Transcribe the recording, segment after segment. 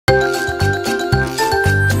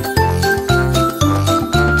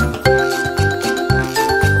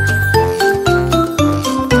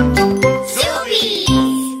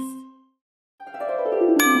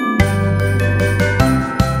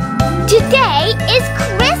is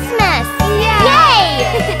Christmas!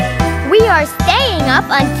 Yay! We are staying up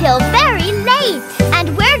until very late,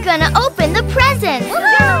 and we're gonna open the presents.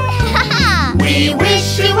 We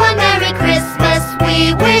wish you a Merry Christmas.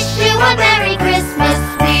 We wish you a Merry Christmas.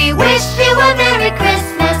 We wish you a Merry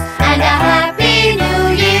Christmas and a Happy New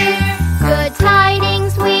Year. Good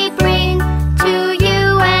tidings we bring to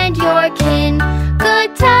you and your kin.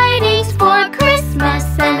 Good tidings for Christmas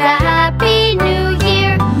and a Happy New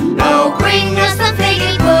Year. Oh, bring us the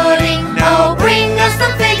figgy pudding. Oh, bring us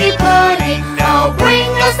the figgy pudding. Oh, bring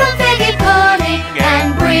us the figgy pudding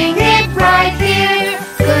and bring it right here.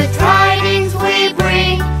 Good tidings we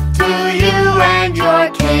bring to you and your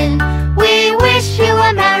kin. We wish you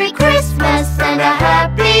a Merry Christmas and a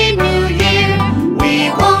Happy New Year. We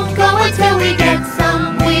won't go until we get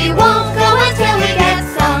some. We won't go until we get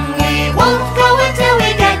some. We won't go until we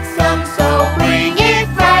get some. So bring it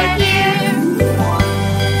right here.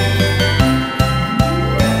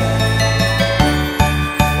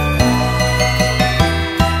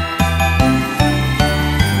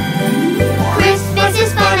 Christmas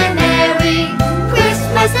is fun and merry.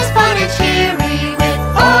 Christmas is fun and cheery. With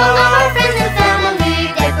all our friends and family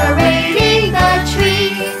decorating the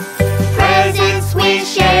tree. Presents we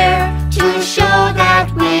share to show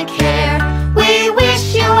that we care. We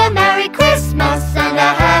wish you a Merry Christmas and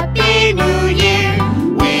a Happy New Year.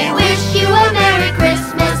 We wish you a Merry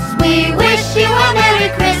Christmas. We wish you a Merry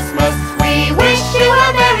Christmas. We wish you a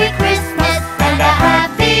Merry Christmas and a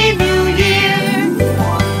Happy New Year.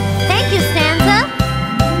 Thank you, Santa.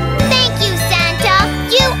 Thank you, Santa.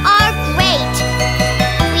 You are great.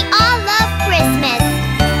 We all love Christmas.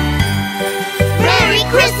 Merry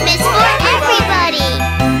Christmas for everybody.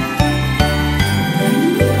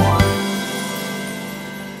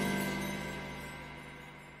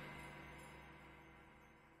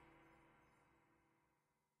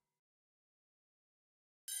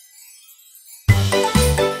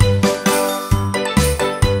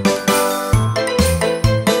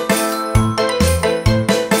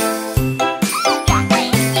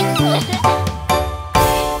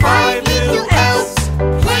 Five little elves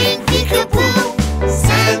playing peekaboo.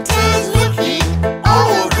 Santa's looking all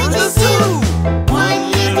over the zoo.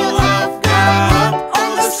 One little elf got up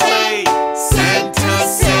on the sleigh. Santa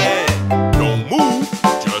said, Don't move,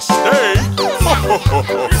 just stay.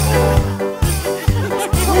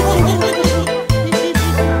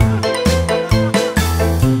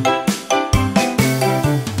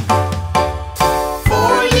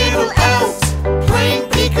 four little elves playing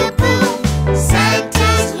peekaboo.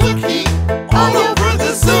 Santa's looking all over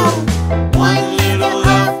the zoo. One little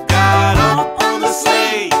elf got up on the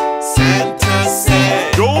sleigh. Santa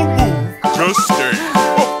said, Don't move, just stay.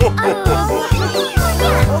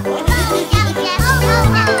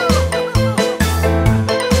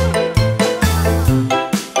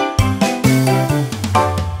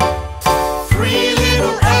 three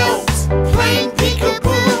little elves playing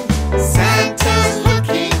peekaboo. Santa's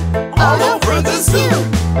looking all over the zoo.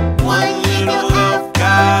 One little elf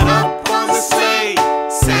got up on the sleigh.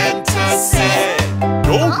 Santa said,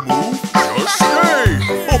 Don't move, just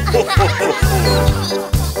stay.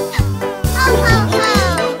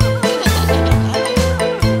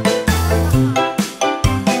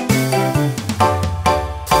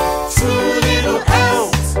 two little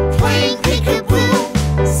elves playing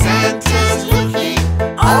peekaboo. Santa's looking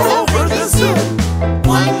all over the zoo.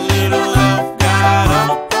 One little elf got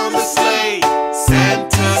up on the sleigh.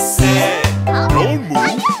 Santa said, Don't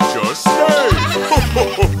move, just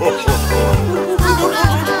stay.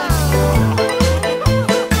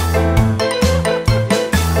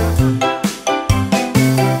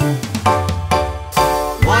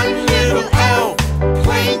 one little elf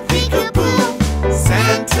playing peekaboo.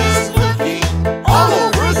 Santa's looking all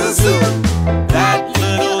over the zoo. That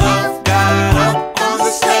little elf got up on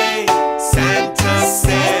the sleigh. Santa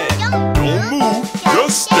said, Don't move,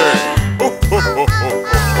 just stay.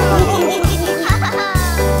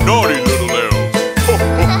 Naughty little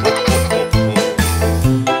elves.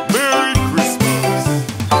 Merry Christmas.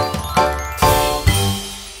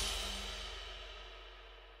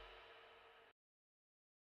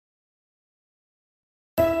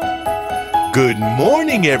 Good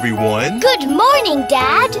morning, everyone. Good morning,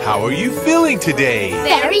 Dad. How are you feeling today?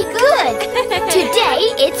 Very good. Today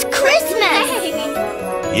it's Christmas.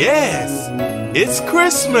 Yes, it's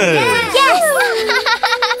Christmas. Yes.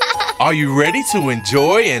 Are you ready to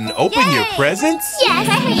enjoy and open your presents? Yes,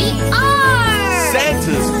 we are.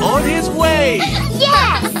 Santa's on his way.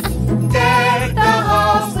 Yes. deck the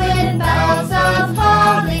halls with boughs of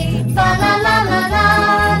holly. Fa la la la la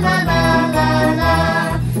la la la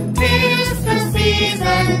la. 'Tis the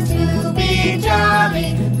season to be jolly.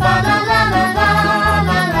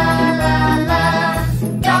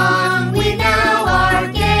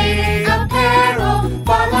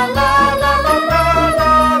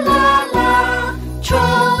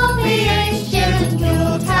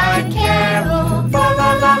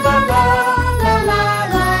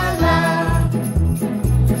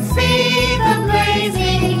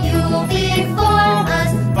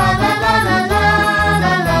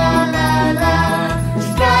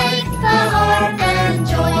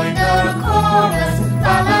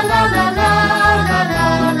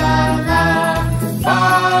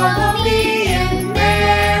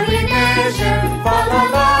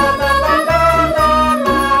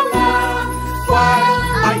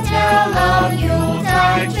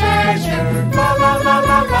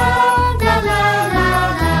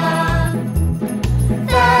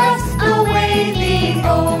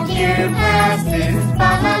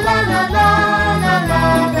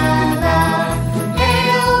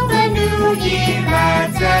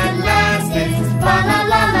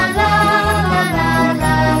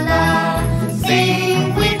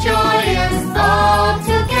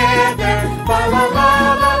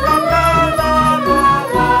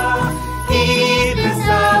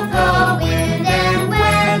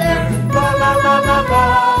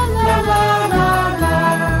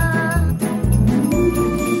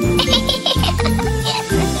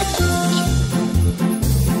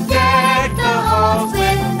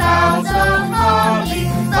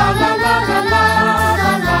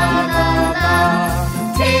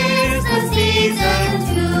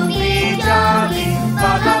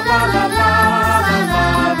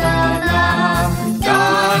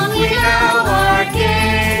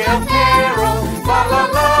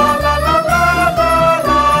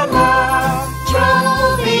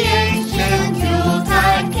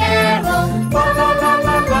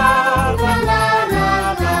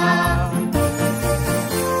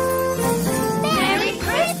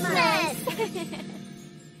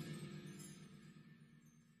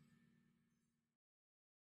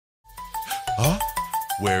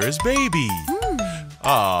 Where is baby?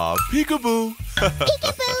 Ah, peekaboo.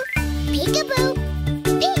 Peekaboo,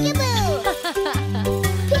 peekaboo,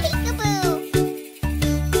 peekaboo.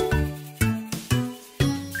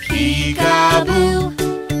 Peekaboo. Peekaboo,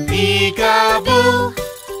 peekaboo,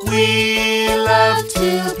 we love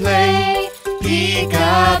to play.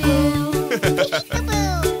 Peekaboo.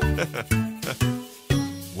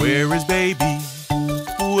 Where is baby?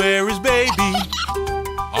 Where is baby?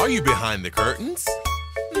 Are you behind the curtains?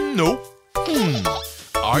 Nope.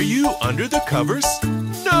 Are you under the covers?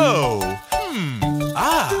 No.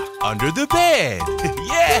 Ah, under the bed.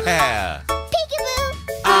 Yeah. Peekaboo.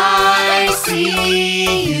 I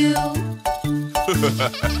see you.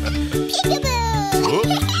 Peekaboo.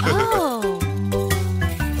 Oh.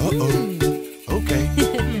 Uh-oh. Okay.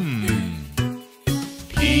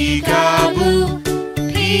 Peekaboo,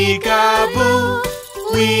 peekaboo,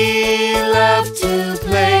 we love to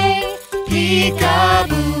play.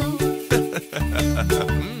 Peekaboo.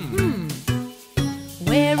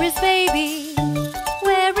 Where is baby?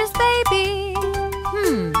 Where is baby?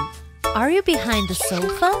 Are you behind the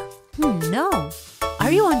sofa? No.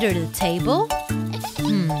 Are you under the table?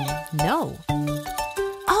 No.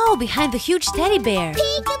 Oh, behind the huge teddy bear.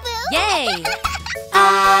 Peekaboo. Yay!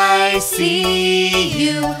 I see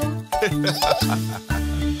you.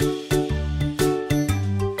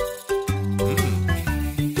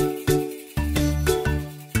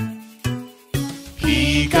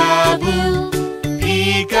 Peekaboo,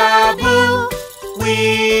 peekaboo,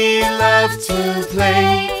 we love to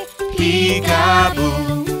play. Peekaboo.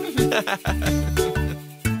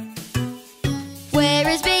 Where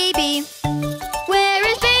is baby? Where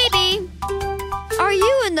is baby? Are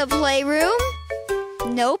you in the playroom?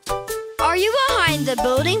 Nope. Are you behind the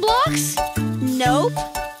building blocks? Nope.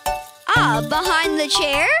 Ah, behind the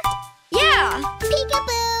chair? Yeah.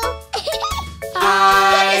 Peekaboo.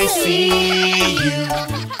 I see you.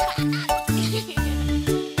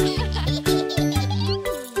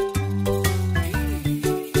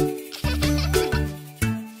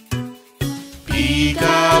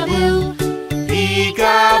 Peekaboo,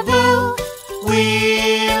 peekaboo, we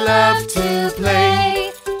love to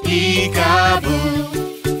play. Peekaboo.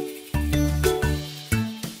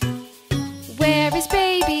 Where is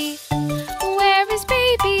baby? Where is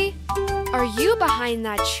baby? Are you behind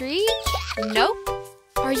that tree? Nope.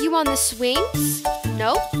 Are you on the swings?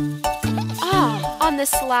 Nope. Ah, on the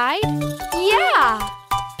slide? Yeah.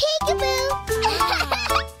 Peekaboo.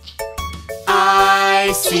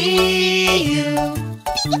 I see you.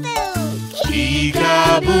 Peekaboo.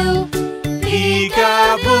 Peekaboo,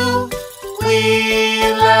 peekaboo, we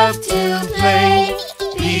love to play.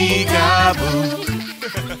 Peekaboo.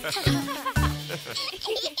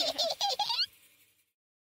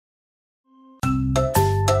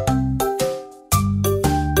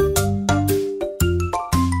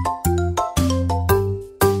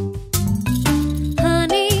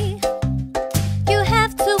 Honey, you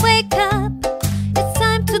have to wake up. It's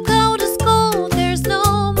time to go to school. There's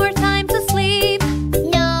no more time to sleep.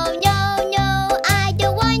 No, no, no, I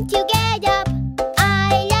don't want to get up.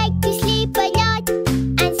 I like to sleep a lot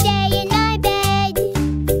and stay in my bed.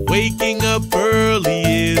 Waking up early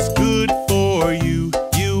is good for you.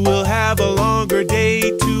 You will have a longer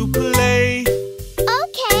day to play.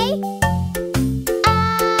 Okay.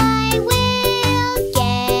 I will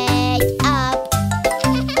get up.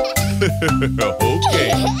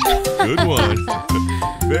 Okay. Good one.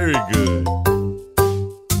 Very good.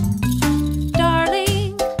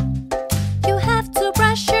 Darling, you have to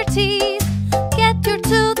brush your teeth. Get your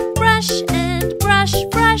toothbrush and brush,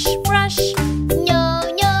 brush, brush. No,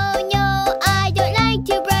 no, no, I don't like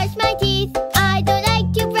to brush my teeth. I don't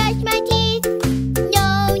like to brush my teeth.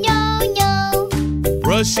 No, no, no.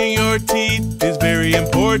 Brushing your teeth is very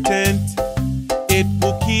important. It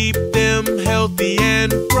will keep them healthy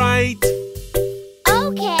and bright.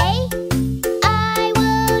 Okay. I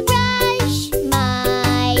will brush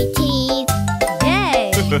my teeth.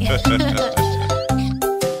 Yay!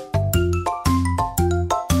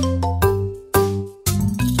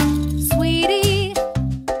 Sweetie,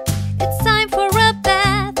 it's time for a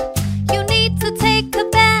bath. You need to take a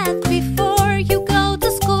bath before you go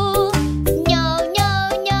to school. No, no,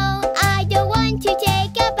 no, I don't want to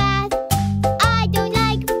take a bath. I don't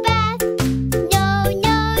like bath. No,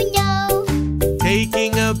 no, no.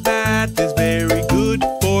 Taking a bath is very good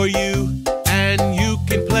for you, and you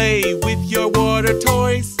can play with your water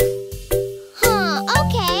toys. Huh,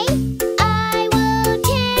 okay. I will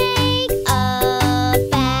take a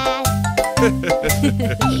bath.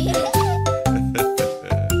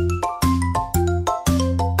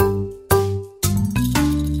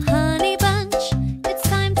 Honey bunch, it's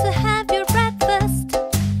time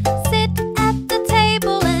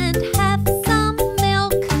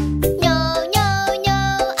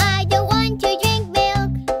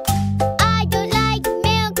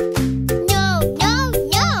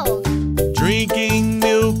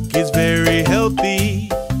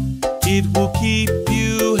will keep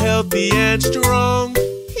you healthy and strong.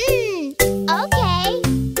 Okay.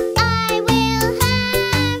 I will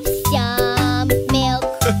have some milk.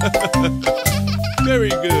 Very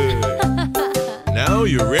good. Now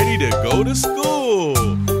you're ready to go to school.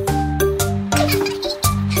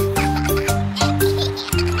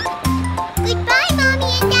 Goodbye, Mommy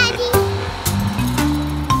and Daddy.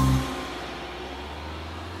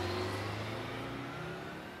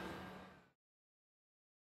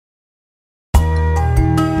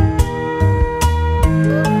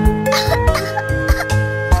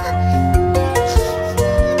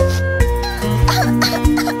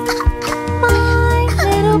 My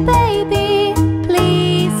little baby,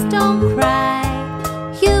 please don't cry.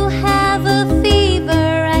 You have a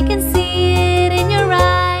fever, I can see it in your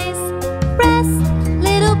eyes. Rest,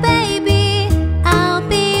 little baby, I'll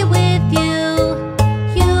be with you.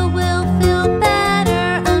 You will feel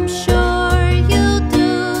better, I'm sure you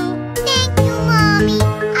do. Thank you, Mommy.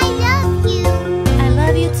 I love you. I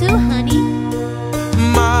love you too, honey.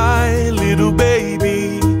 My little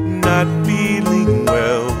baby, not feeling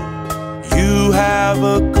well. You have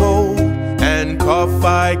a cold and cough,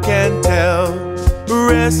 I can tell.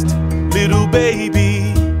 Rest, little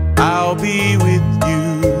baby, I'll be with you.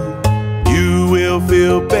 You will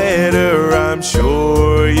feel better, I'm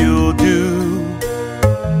sure you'll do.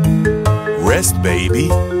 Rest, baby.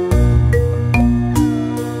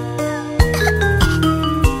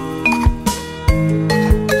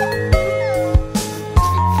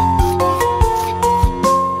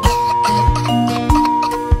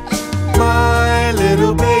 My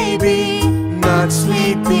little baby, not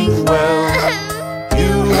sleeping well.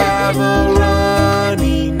 You have a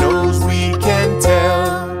runny nose, we can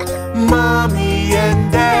tell. Mommy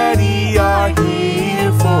and Daddy are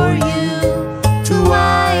here for you to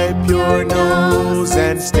wipe your nose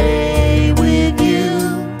and stay with you.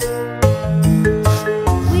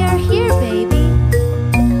 We are here, baby.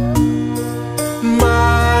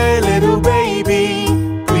 My little baby,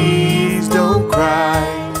 please don't cry.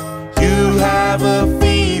 You have a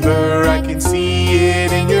fever, I can see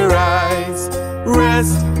it in your eyes.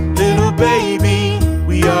 Rest, little baby,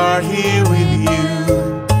 we are here with you.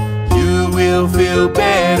 You will feel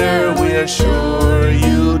better, we're sure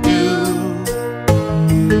you'll do.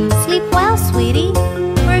 Sleep well, sweetie.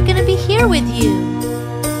 We're gonna be here with you.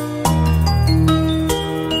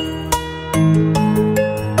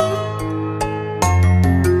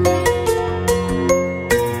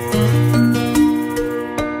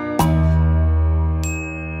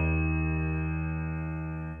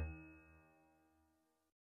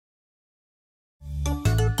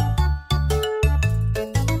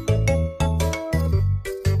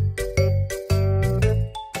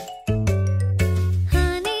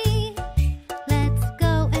 Honey, let's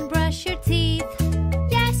go and brush your teeth.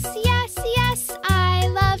 Yes, yes, yes, I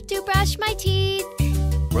love to brush my teeth.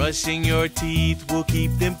 Brushing your teeth will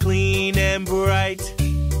keep them clean and bright.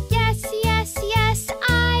 Yes, yes, yes,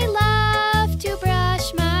 I love to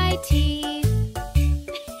brush my teeth.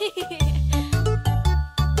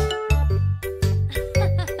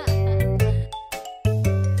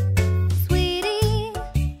 Sweetie,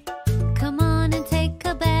 come on and take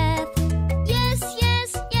a bath. Yes,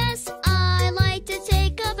 yes, yes, I like to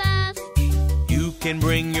take a bath. You can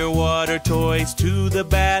bring your water toys to the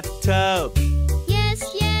bathtub. Yes,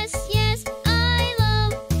 yes, yes, I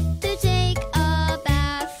love to take a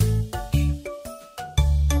bath.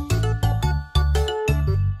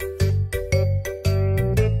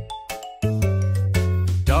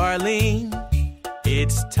 Darling,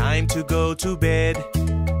 it's time to go to bed.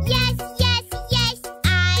 Yes, yes, yes,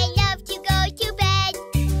 I love to go to bed.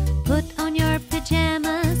 Put on your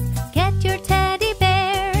pajamas, get your teddy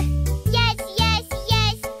bear. Yes, yes,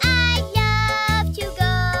 yes, I love to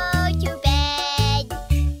go to bed.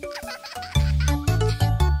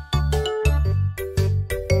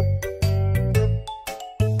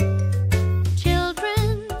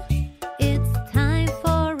 Children, it's time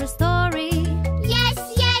for a story. Yes,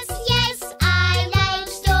 yes, yes, I like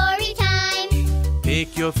story time.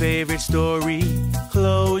 Pick your favorite story,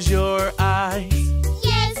 close your eyes.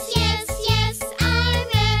 Yes, yes, yes, I'm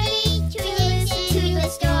ready to listen to the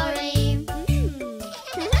story.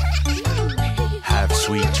 Have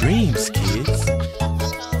sweet dreams, kids.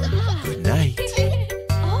 Good night.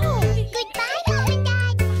 Oh, goodbye, Mom and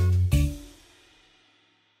Dad.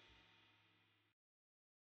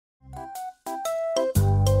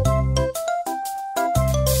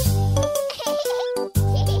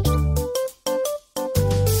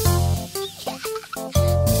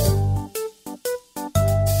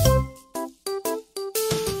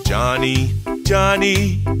 Johnny,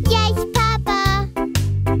 Johnny, Yes, Papa.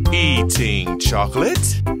 eat Eating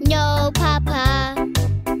chocolate? No, Papa.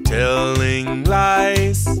 Telling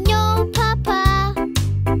lies? No, Papa.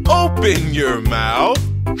 Open your mouth.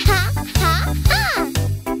 Ha, ha, ha.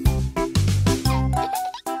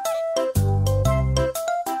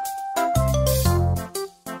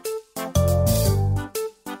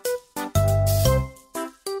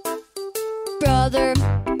 Brother,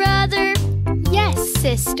 brother, Yes,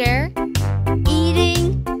 sister.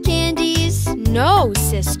 eating candies, No,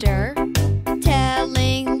 sister.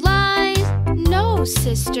 telling lies. No,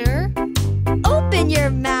 sister. Open your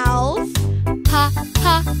mouth. Ha,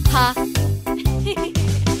 ha, ha.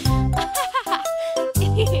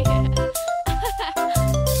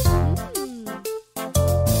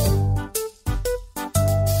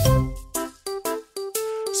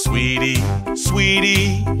 Sweetie,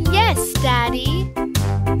 sweetie, Yes, Daddy.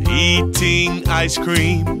 eating ice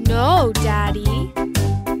cream, No, Daddy.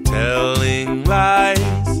 telling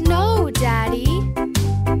lies. No, Daddy.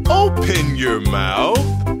 Open your mouth.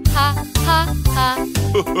 Ha, ha,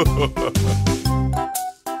 ha.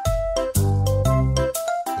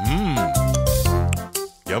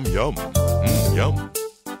 Yum, yum. Yum.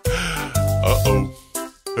 Uh-oh.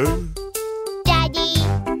 Daddy,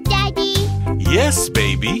 Daddy, Yes,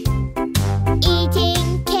 baby.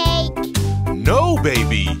 eating cake, No,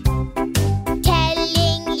 baby.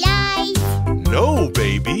 telling lies. No,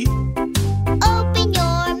 baby. Open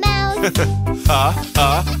your mouth. Ha,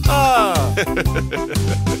 ha, ha.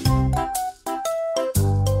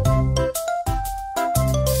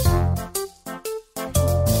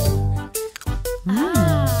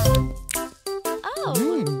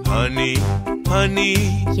 Oh. Honey,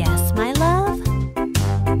 honey, Yes, my love?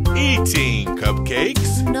 eating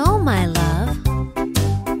cupcakes, No, my love.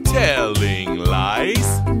 telling lies.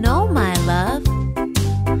 No, my love.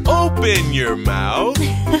 Open your mouth.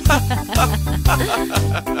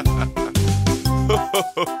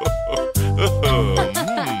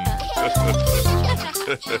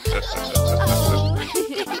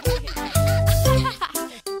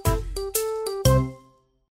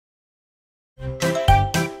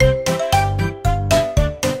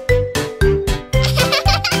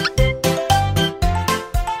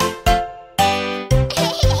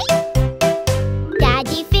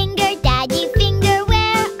 Daddy finger,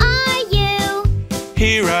 where are you?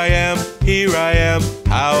 Here I am,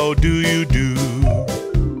 how do you do?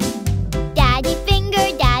 Daddy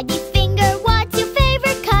finger, what's your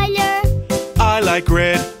favorite color? I like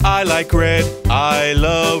red, I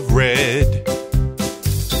love red.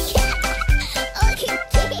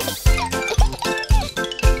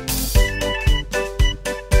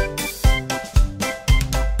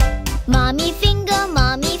 Mommy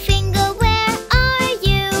finger, where are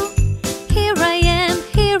you? Here I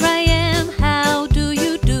am, how do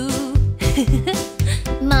you do?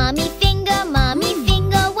 Mommy finger,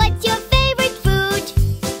 what's your favorite food?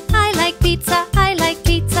 I like pizza, I like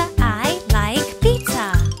pizza, I like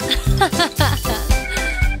pizza.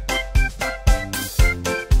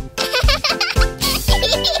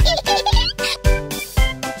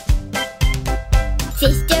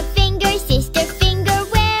 Sister finger,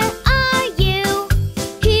 where are you?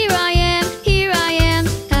 Here I am,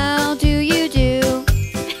 how do you do?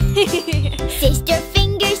 Sister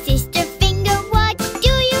finger, what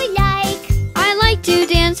do you like? I like to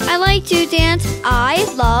dance, I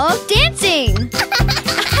love dancing.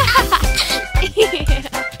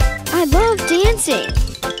 I love dancing.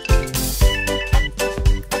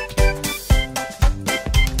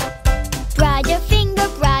 Brother finger,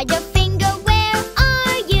 where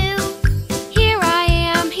are you? Here I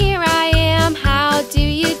am, how do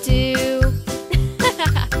you do?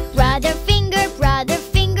 Brother finger,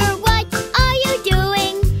 what are you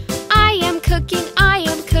doing? I am cooking,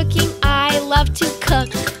 I love to cook.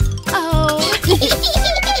 Oh.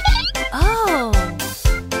 Oh.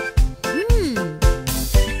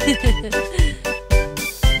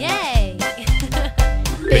 Yay.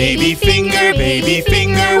 Baby finger,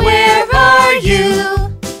 where are you?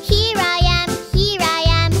 Here I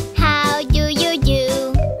am, how do you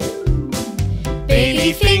do?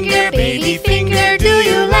 Baby finger, do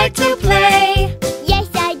you like to play? Yes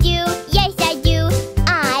I do,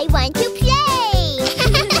 I want to play.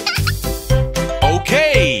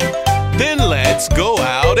 Okay, then let's go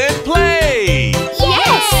out and play.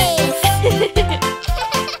 Yes!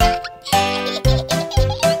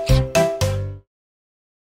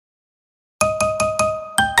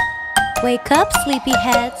 Wake up,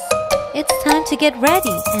 sleepyheads. It's time to get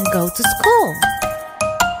ready and go to school.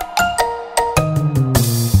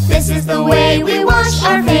 This is the way we wash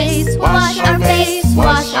our face, wash our face,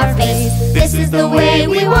 wash our face. This is the way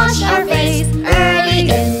we wash our face early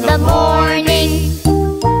in the morning.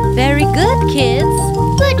 Very good, kids.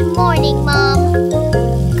 Good morning, Mom.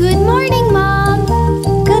 Good morning, Mom.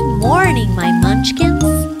 Good morning, my munchkins.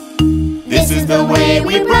 This is the way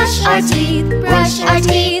we brush our teeth, brush our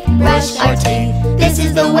teeth, brush our teeth. This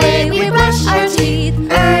is the way we brush our teeth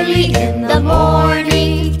early in the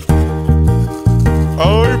morning.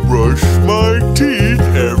 I brush my teeth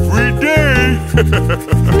every day.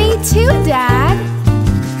 Me too, Dad.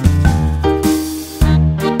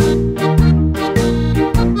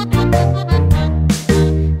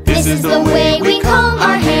 This is the way we comb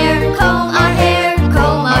our hair, comb our hair,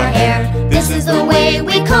 comb our hair. This is the way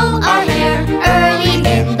we comb our hair early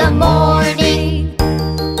in the morning.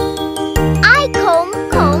 I comb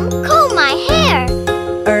my hair.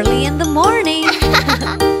 Early in the morning.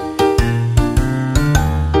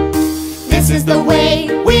 This is the way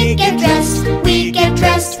we get dressed, we get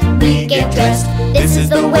dressed, we get dressed. This is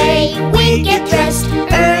the way we get dressed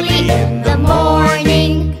early in the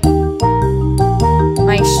morning.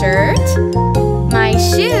 My shirt, my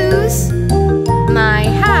shoes, my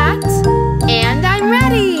hat, and I'm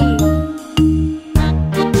ready.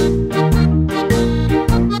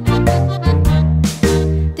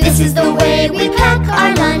 This is the way we pack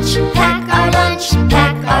our lunch, pack our lunch,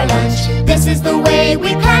 pack our lunch. This is the way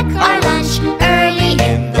we pack our lunch early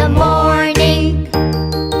in the morning.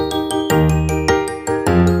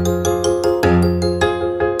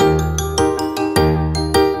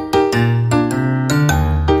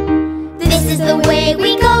 This is the way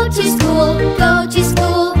we go to school, go to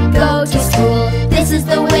school, go to school. This is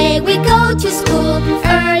the way we go to school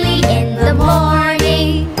early in the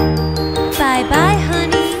morning. Bye-bye,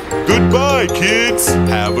 honey. Goodbye, kids.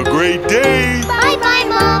 Have a great day. Bye-bye,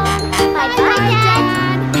 Mom. Bye-bye, Dad.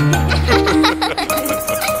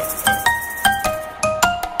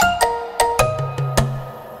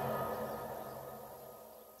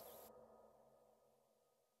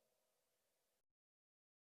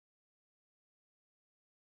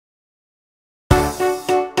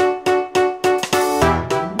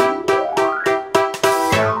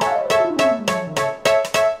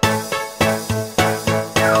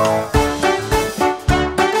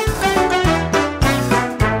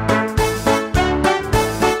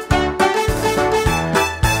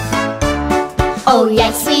 Oh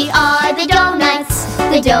yes, we are the donuts,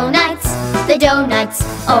 the donuts, the donuts.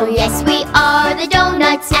 Oh yes, we are the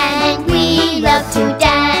donuts, and we love to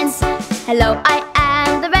dance. Hello, I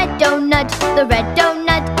am the red donut, the red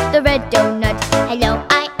donut, the red donut. Hello,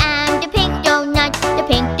 I am the pink donut, the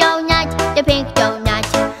pink donut, the pink donut.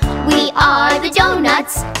 We are the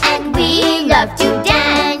donuts, and we love to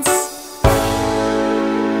dance.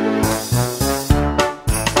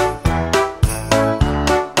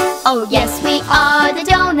 Oh yes, we are the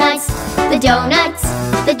donuts, the donuts,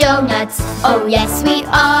 the donuts. Oh yes, we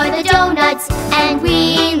are the donuts, and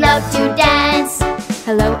we love to dance.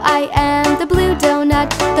 Hello, I am the blue donut,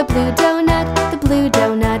 the blue donut, the blue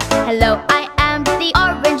donut. Hello, I am the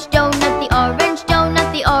orange donut, the orange donut,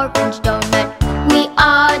 the orange donut. We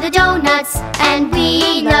are the donuts, and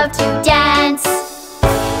we love to dance.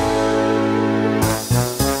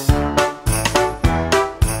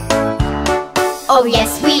 Oh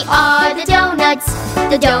yes, we are the donuts,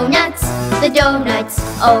 the donuts, the donuts.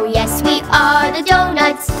 Oh yes, we are the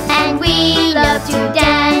donuts, and we love to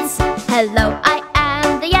dance. Hello, I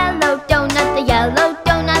am the yellow donut, the yellow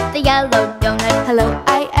donut, the yellow donut. Hello,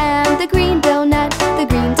 I am the green donut, the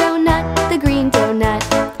green donut, the green donut.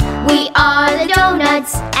 We are the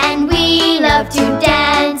donuts, and we love to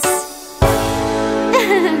dance.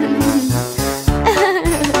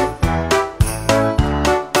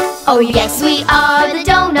 Oh yes, we are the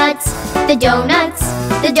donuts, the donuts,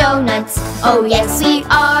 the donuts. Oh yes, we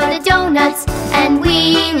are the donuts, and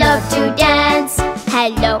we love to dance.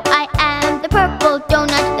 Hello, I am the purple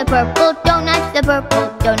donut, the purple donut, the purple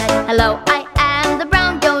donut. Hello, I am the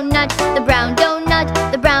brown donut, the brown donut,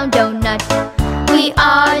 the brown donut. We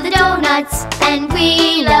are the donuts, and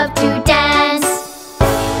we love to dance.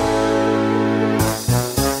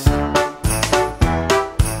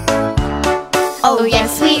 Oh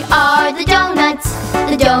yes, we are the donuts,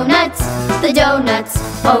 the donuts, the donuts.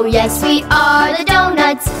 Oh yes, we are the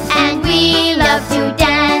donuts, and we love to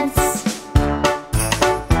dance.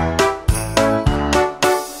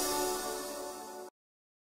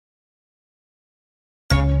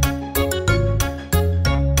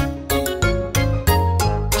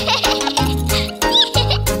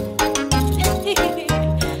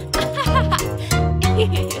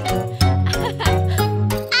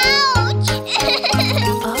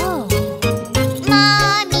 Oh.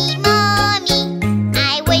 Mommy, Mommy,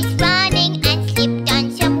 I was running and slipped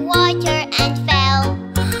on some water and fell.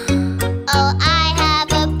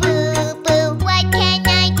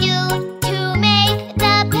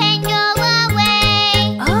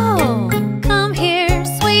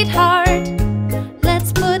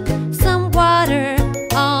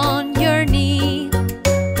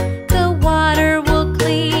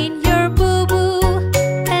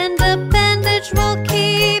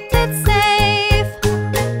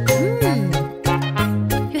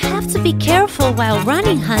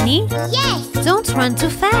 honey. Yes. Don't run too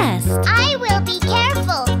fast. I will be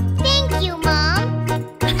careful. Thank you, Mom.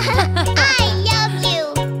 I love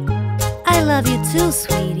you. I love you too,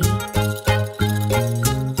 sweetie.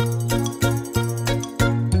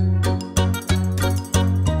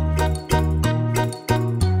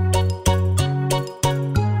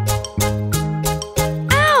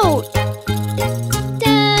 Ouch!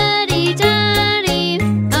 Daddy, Daddy,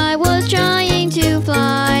 I was trying to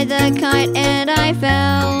fly the kite and I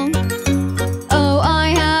fell. Oh, I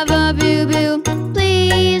have a boo-boo.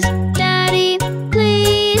 Please, Daddy,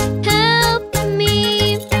 please help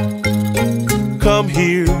me. Come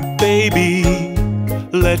here, baby.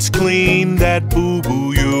 Let's clean that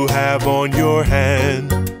boo-boo you have on your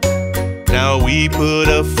hand. Now we put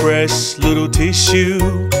a fresh little tissue,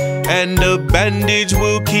 and a bandage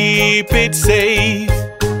will keep it safe.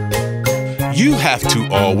 You have to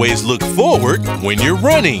always look forward when you're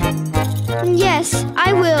running. Yes,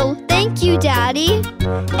 I will. Thank you, Daddy.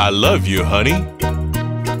 I love you, honey.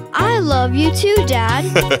 I love you too, Dad.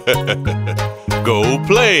 Go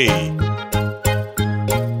play.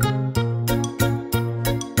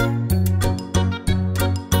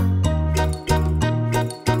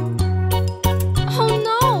 Oh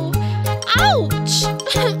no! Ouch!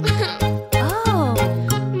 Oh,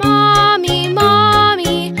 Mommy,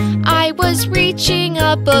 Mommy, I was reaching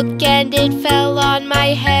a book and it fell on my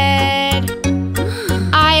head.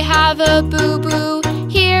 I have a boo-boo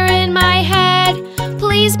here in my head.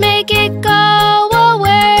 Please make it go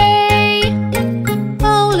away.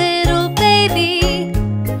 oh, little baby,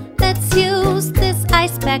 let's use this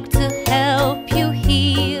ice pack to help you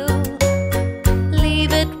heal.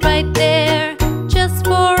 Leave it right there just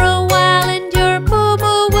for a while and your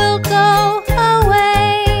boo-boo will go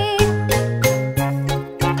away.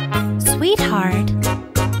 Sweetheart,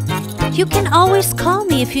 you can always call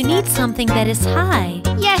me if you need something that is high.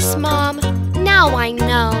 Yes, Mom. Now I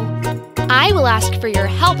know. I will ask for your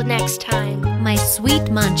help next time. My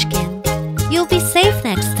sweet munchkin, you'll be safe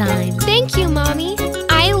next time. Thank you, Mommy.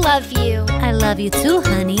 I love you. I love you too,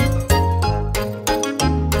 honey.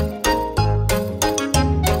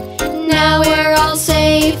 Now we're all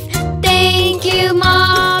safe. Thank you,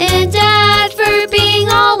 Mom and Dad, for being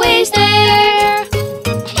always there.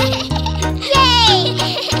 Yay!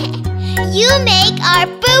 You make our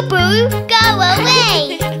boo-boo go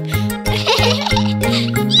away.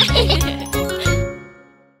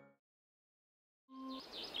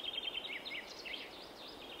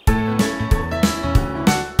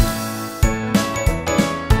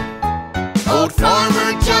 Old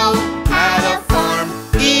Farmer Joe had a farm,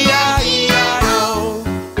 E-I-E-I-O.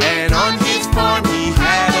 And on his farm he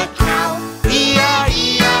had a cow,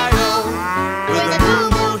 E-I-E-I-O. With a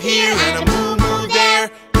moo-moo here and a moo-moo there,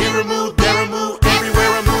 here a moo, there a moo,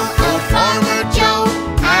 everywhere a moo. Old Farmer Joe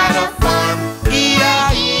had a farm,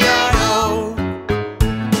 E-I-E-I-O.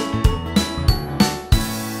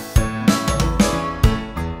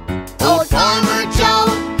 Old Farmer Joe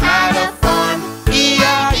had a farm,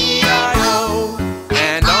 E-I-E-I-O.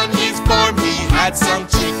 And on his farm he had some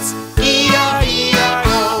chicks,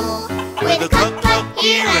 E-I-E-I-O. With a cluck-cluck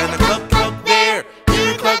here and a cluck-cluck there,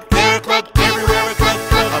 here a cluck, there a cluck, everywhere a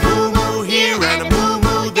cluck-cluck. A moo-moo here and a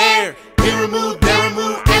moo-moo there, here a moo, there a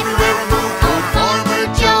moo, everywhere a moo. Old Farmer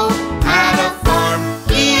Joe had a farm,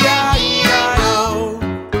 E-I-E-I-O.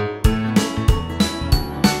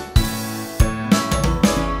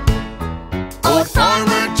 Old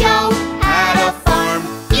Farmer Joe had a farm,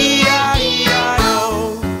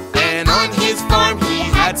 E-I-E-I-O. And on his farm he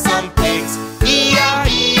had some pigs,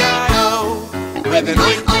 E-I-E-I-O. With an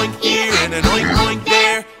oink oink here and an oink oink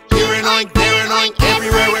there, here an oink, there an oink,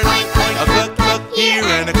 everywhere an oink oink. A cluck cluck here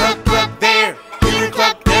and a cluck cluck there, here a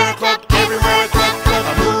cluck, there a cluck, everywhere a cluck cluck.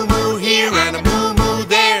 A moo moo here and a moo moo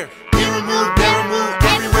there, here a moo, there a moo,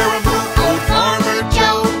 everywhere a moo. Old Farmer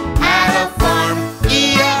Joe had a farm,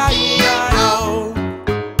 E-I-E-I-O.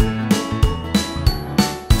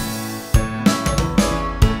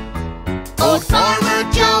 Old Farmer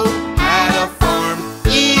Joe had a farm,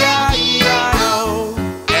 E-I-E-I-O.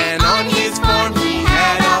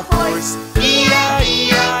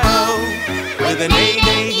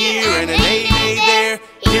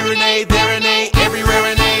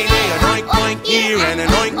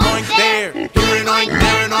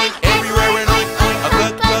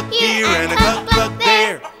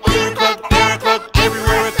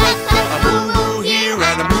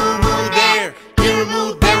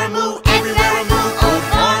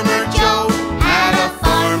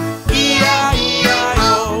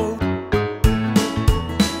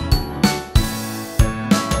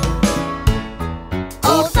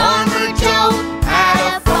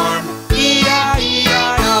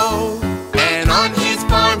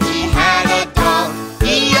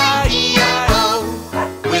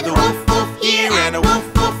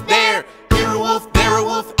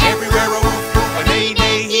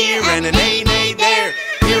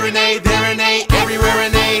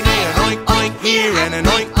 and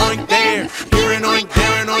an oink oink there. Here an oink,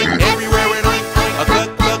 there an oink, everywhere an oink oink. A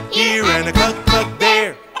cluck cluck here and a cluck cluck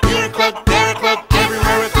there. Here a cluck, there a cluck,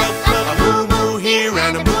 everywhere a cluck cluck. A moo moo here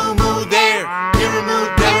and a moo moo there. Here a moo,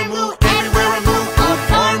 there a moo, everywhere a moo. Old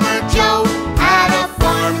Farmer Joe had a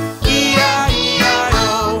farm,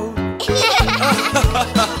 E-I-E-I-O.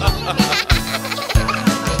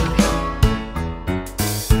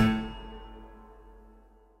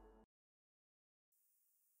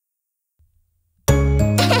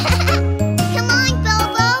 Come on,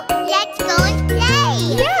 Bobo. Let's go and play.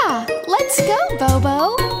 Yeah, let's go,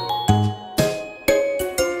 Bobo.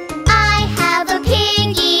 I have a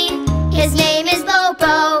piggy. His name is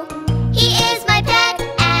Bobo. He is my pet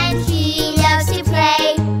and he loves to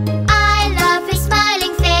play. I love his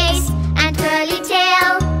smiling face and curly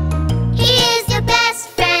tail. He is the best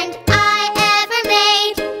friend I ever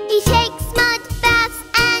made. He takes mud baths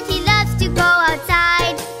and he loves to go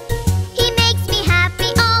outside. He makes me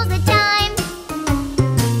happy all the time.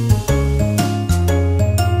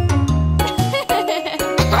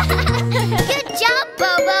 Good job,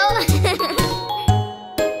 Bobo.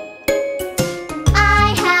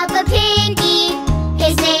 I have a piggy.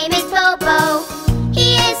 His name is Bobo.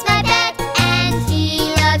 He is my pet and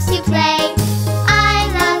he loves to play. I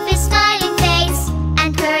love his smiling face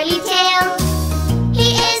and curly tail. He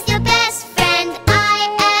is the best friend I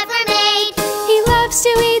ever made. He loves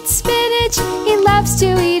to eat spinach. He loves to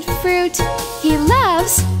eat fruit. He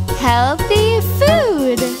loves healthy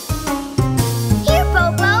food. Here,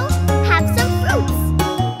 Bobo, have some fruits.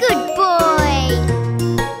 Good boy.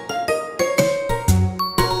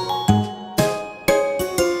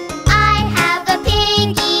 I have a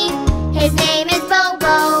piggy. His name is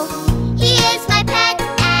Bobo. He is my pet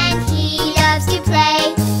and he loves to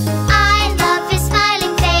play. I love his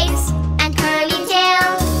smiling face and curly tail.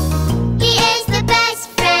 He is the best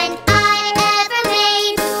friend I ever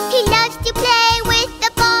made. He loves to play with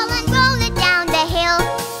the ball and roll it down the hill.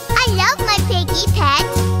 I love my piggy pet,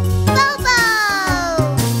 Bobo.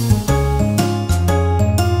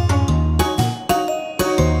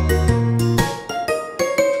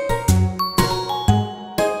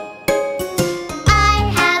 I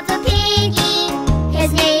have a piggy.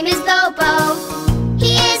 His name is Bobo.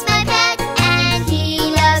 He is my pet and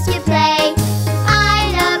he loves to play.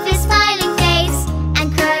 I love his smiling face and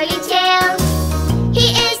curly tail. He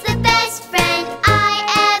is the best friend I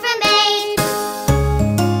ever made.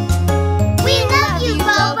 We love you,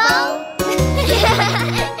 Bobo.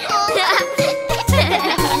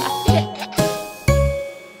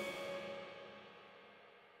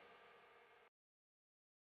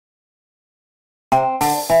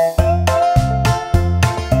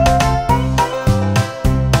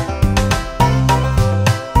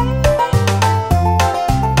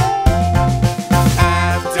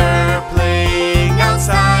 After playing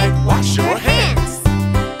outside, wash your hands.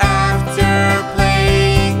 After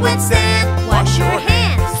playing with sand, wash your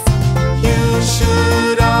hands. You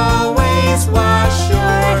should always wash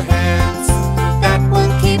your hands. That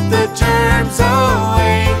will keep the germs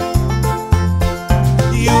away.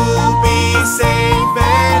 You'll be safe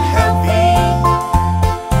and healthy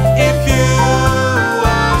if you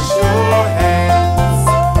wash your hands.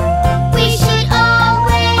 We should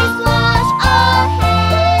always wash our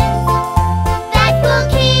hands. That will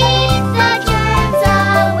keep the germs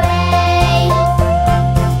away.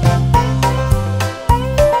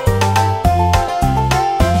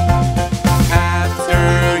 After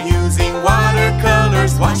using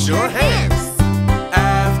watercolors, wash your hands.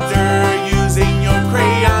 After using your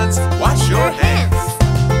crayons, wash your hands.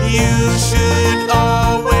 You should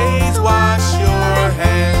always wash your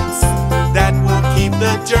hands. That will keep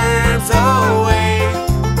the germs away.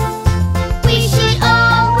 We should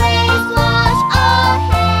always wash our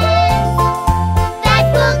hands. That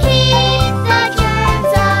will keep the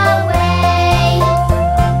germs away.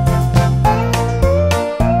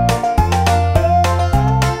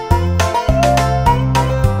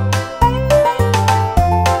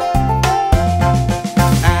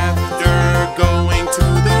 After going to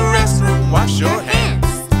the restroom, wash your hands.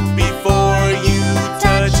 Before you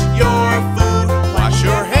touch your food, wash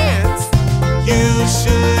your hands. You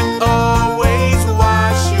should always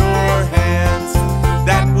wash your hands.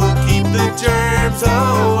 That will keep the germs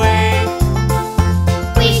away.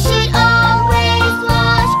 We should always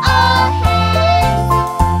wash our hands.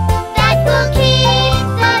 That will keep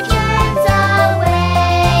the germs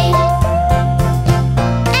away.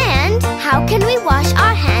 And how can we wash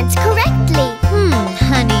our hands correctly?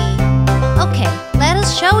 Honey. Okay, let us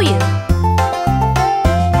show you.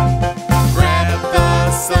 Grab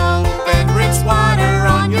the soap and rinse water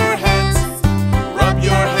on your hands. Rub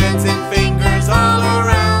your hands and fingers all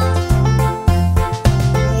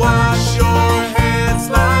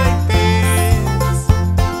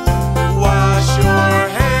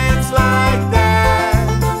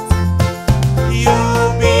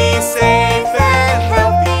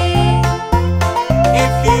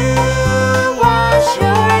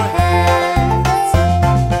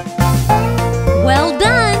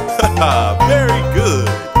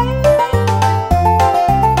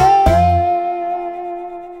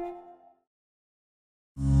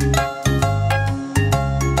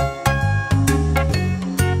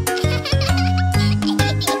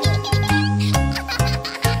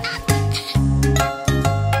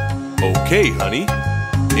honey.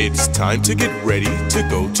 It's time to get ready to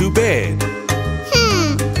go to bed.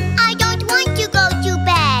 I don't want to go to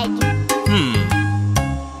bed.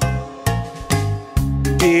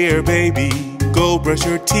 Dear baby, go brush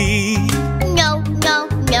your teeth. No, no,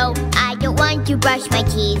 no, I don't want to brush my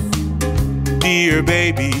teeth. Dear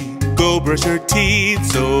baby, go brush your teeth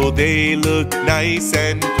so they look nice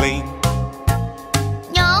and clean.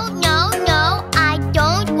 No, no, no, I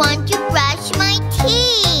don't want to brush my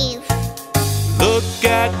teeth. Look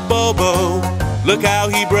at Bobo, look how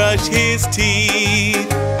he brushed his teeth.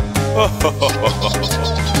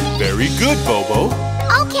 Very good, Bobo.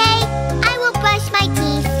 Okay, I will brush my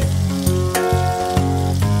teeth.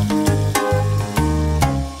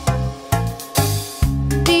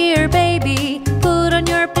 Dear baby, put on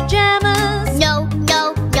your pajamas. No,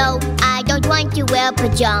 no, no, I don't want to wear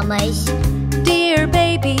pajamas. Dear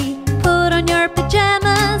baby, put on your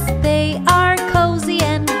pajamas. They are cozy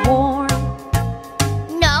and warm.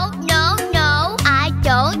 No, no, no, I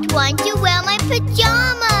don't want to wear my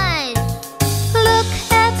pajamas. Look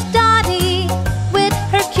at Dottie with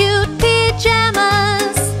her cute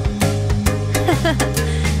pajamas.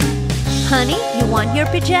 Honey, you want your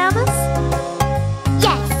pajamas?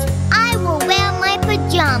 Yes, I will wear my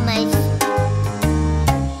pajamas.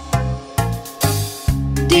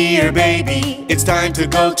 Dear baby, it's time to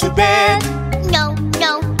go to bed. No,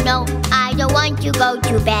 no, no, I don't want to go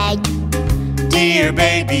to bed. Dear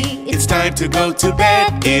baby, it's time to go to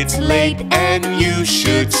bed. It's late and you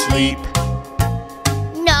should sleep.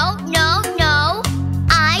 No, no, no,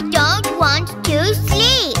 I don't want to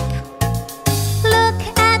sleep. Look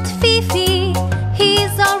at Fifi,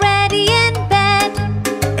 he's already in bed.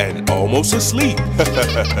 And almost asleep.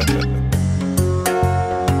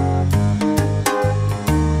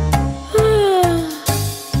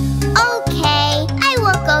 Okay, I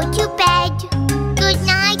will go to bed. Good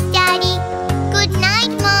night, Daddy. Good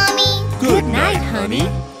night, Mommy. Good night, honey.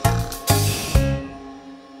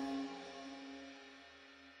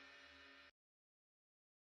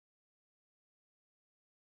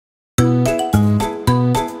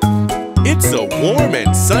 It's a warm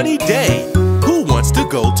and sunny day. Who wants to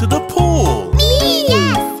go to the pool? Me,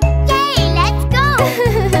 yes. Yay, let's go.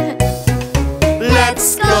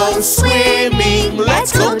 Let's go swimming.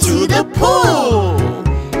 Let's go to the pool.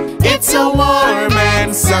 It's a warm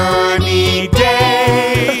and sunny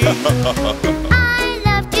day. I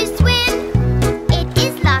love to swim. It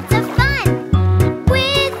is lots of fun.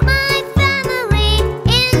 With my family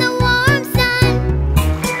in the warm sun.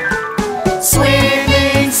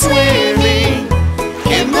 Swimming, swimming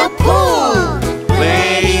in the pool.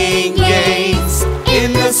 Playing games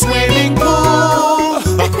in the swimming pool.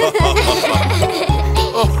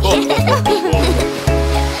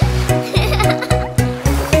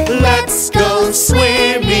 Let's go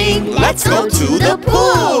swimming. Let's go to the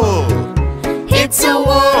pool. It's a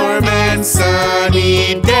warm and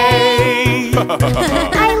sunny day.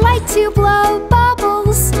 I like to blow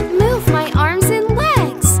bubbles, move my arms and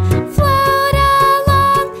legs, float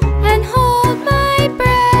along and hold my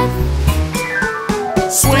breath.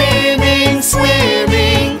 Swimming,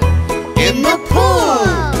 swimming in the pool.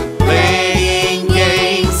 Playing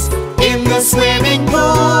games in the swimming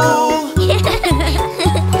pool.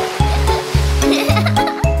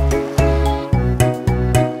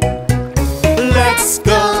 Let's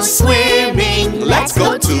go swimming. Let's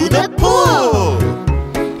go to the pool.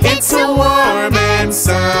 It's a warm and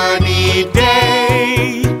sunny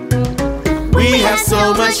day. We have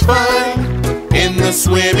so much fun in the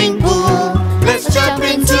swimming pool. Let's jump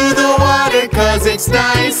into the water 'cause it's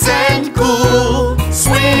nice and cool.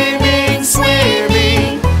 Swimming,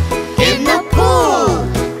 swimming in the pool.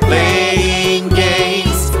 Playing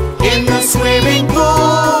games in the swimming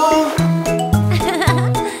pool.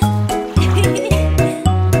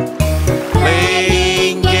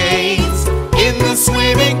 Playing games in the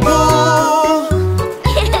swimming pool.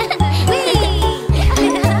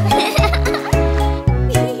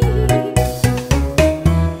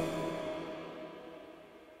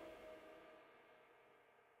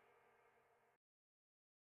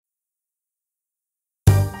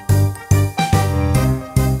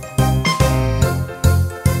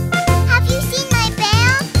 Have you seen my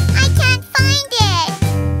bear? I can't find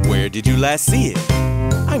it. Where did you last see it?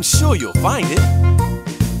 I'm sure you'll find it.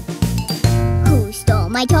 Who stole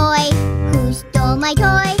my toy? Who stole my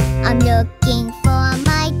toy? I'm looking for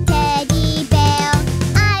my teddy bear.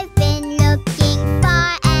 I've been looking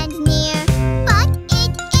far and near, but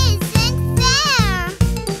it isn't there.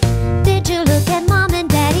 Did you look at Mom and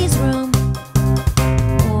Daddy's room?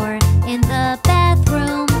 Or in the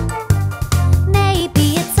bathroom?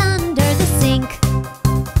 Maybe it's under the sink.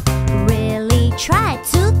 Really?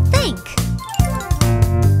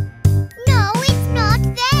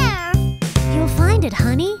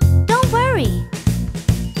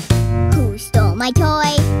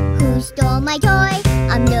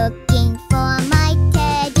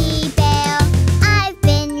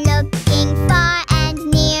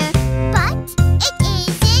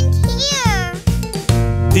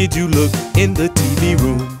 Did you look in the TV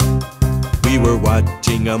room? We were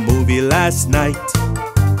watching a movie last night.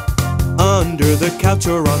 Under the couch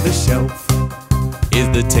or on the shelf. Is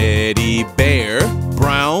the teddy bear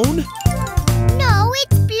brown? No,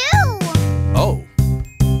 it's blue. Oh.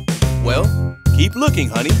 Well, keep looking,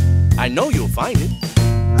 honey. I know you'll find it.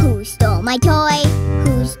 Who stole my toy?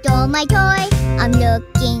 Who stole my toy? I'm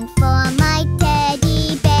looking for my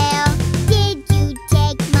teddy bear. Did you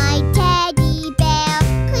take my teddy bear?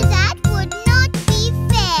 'Cause that would not be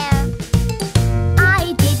fair.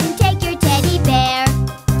 I didn't take your teddy bear.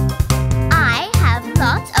 I have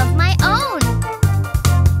lots of my own.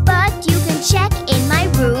 But you can check in my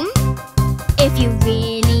room if you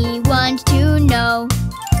really want to know.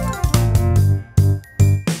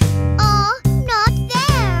 Oh, not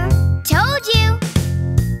there. Told you.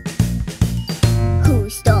 Who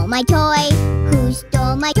stole my toy? Who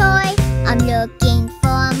stole my toy? I'm looking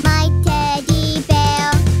for my teddy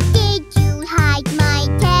bear. Did you hide my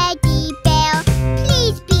teddy bear?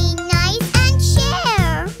 Please be nice and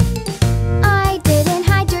share. I didn't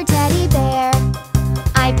hide your teddy bear.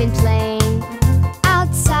 I've been playing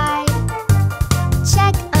outside.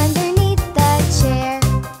 Check underneath the chair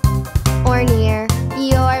or near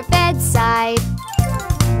your bedside.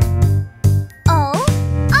 Oh,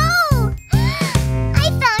 oh! I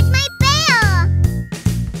found my bear!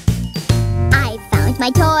 I found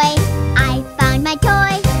my toy. I found my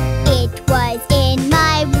toy. It was in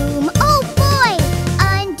my room. Oh boy!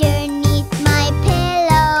 Underneath my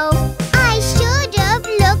pillow. I should have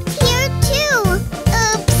looked here too.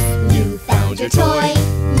 Oops! You found your toy.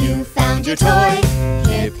 You found your toy.